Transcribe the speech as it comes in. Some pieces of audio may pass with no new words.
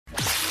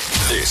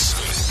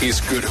This is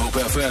Good Hope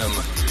FM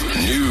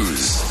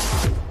News.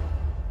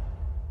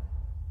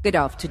 Good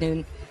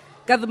afternoon.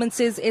 Government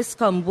says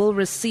Eskom will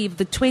receive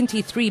the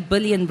 23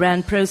 billion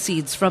rand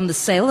proceeds from the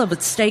sale of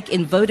its stake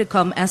in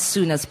Vodacom as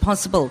soon as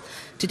possible.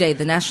 Today,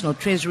 the National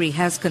Treasury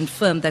has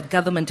confirmed that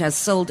government has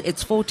sold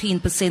its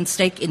 14%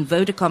 stake in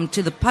Vodacom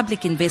to the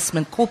Public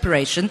Investment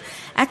Corporation,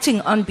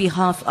 acting on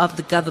behalf of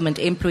the Government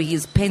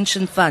Employees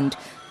Pension Fund.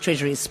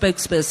 Treasury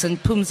spokesperson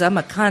Pumza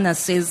Makana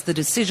says the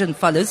decision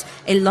follows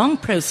a long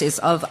process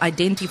of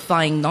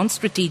identifying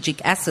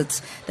non-strategic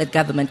assets that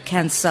government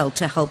can sell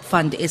to help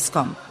fund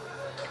Eskom.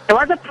 There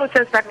was a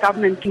process that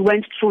government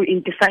went through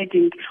in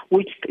deciding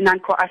which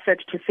non-core asset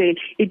to sell.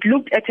 It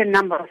looked at a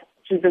number of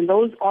options, and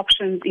those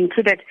options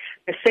included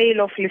the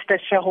sale of listed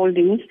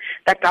shareholdings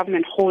that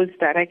government holds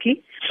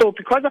directly. So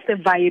because of the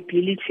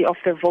viability of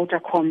the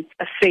Vodacom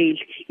sale,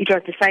 it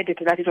was decided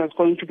that it was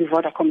going to be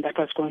Vodacom that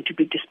was going to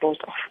be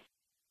disposed of.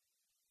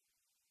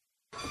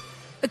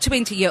 A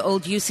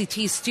 20-year-old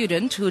UCT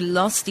student who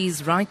lost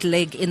his right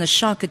leg in a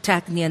shark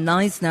attack near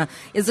Knysna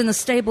is in a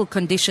stable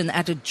condition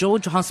at a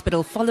George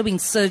hospital following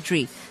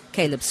surgery.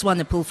 Caleb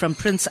Swanepoel from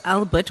Prince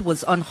Albert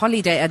was on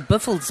holiday at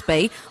Buffels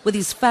Bay with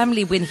his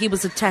family when he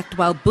was attacked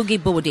while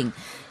boogie boarding.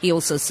 He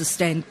also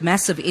sustained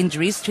massive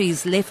injuries to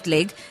his left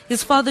leg.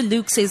 His father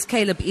Luke says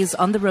Caleb is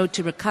on the road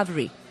to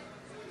recovery.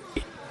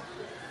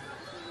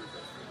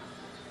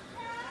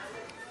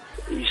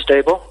 He's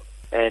stable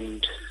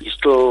and he's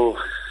still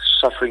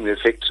suffering the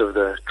effects of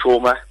the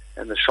trauma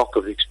and the shock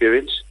of the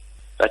experience,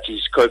 but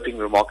he's coping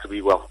remarkably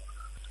well.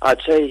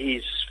 I'd say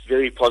he's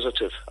very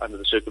positive under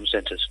the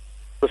circumstances.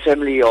 The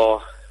family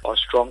are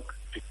strong,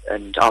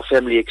 and our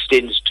family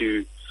extends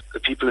to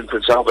the people in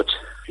Prince Albert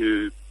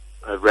who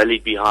have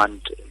rallied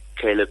behind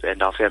Caleb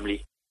and our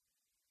family.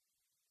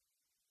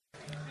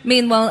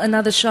 Meanwhile,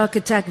 another shark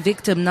attack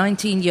victim,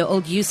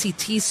 19-year-old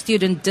UCT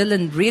student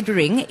Dylan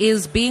Riedering,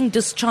 is being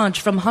discharged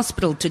from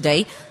hospital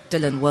today.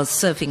 Dylan was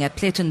surfing at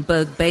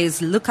Plettenberg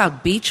Bay's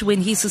Lookout Beach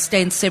when he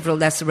sustained several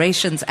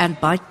lacerations and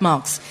bite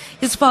marks.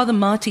 His father,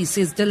 Marty,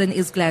 says Dylan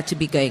is glad to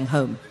be going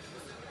home.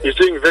 He's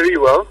doing very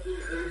well.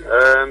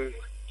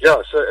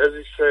 So as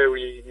you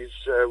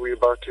say, we're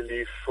about to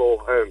leave for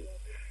home.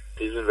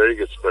 He's in very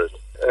good spirit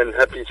and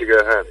happy to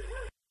go home.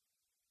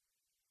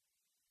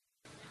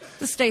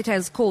 The state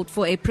has called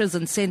for a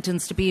prison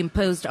sentence to be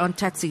imposed on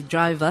taxi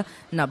driver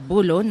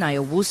Nabulo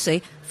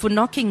Nayawuse for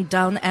knocking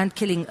down and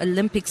killing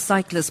Olympic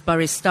cyclist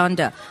Boris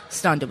Stander.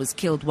 Stander was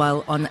killed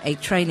while on a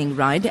training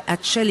ride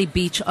at Shelley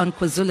Beach on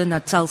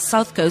KwaZulu-Natal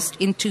South Coast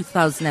in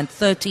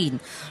 2013.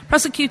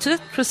 Prosecutor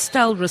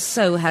Christelle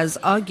Rousseau has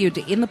argued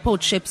in the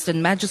Port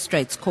Shepstone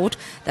Magistrates Court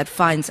that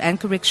fines and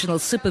correctional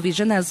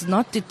supervision has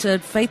not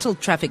deterred fatal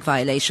traffic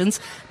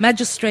violations.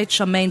 Magistrate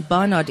Charmaine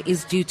Barnard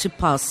is due to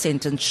pass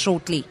sentence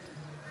shortly.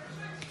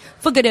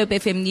 For Good Hope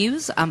FM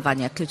News, I'm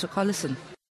Vanya Kluter-Collison.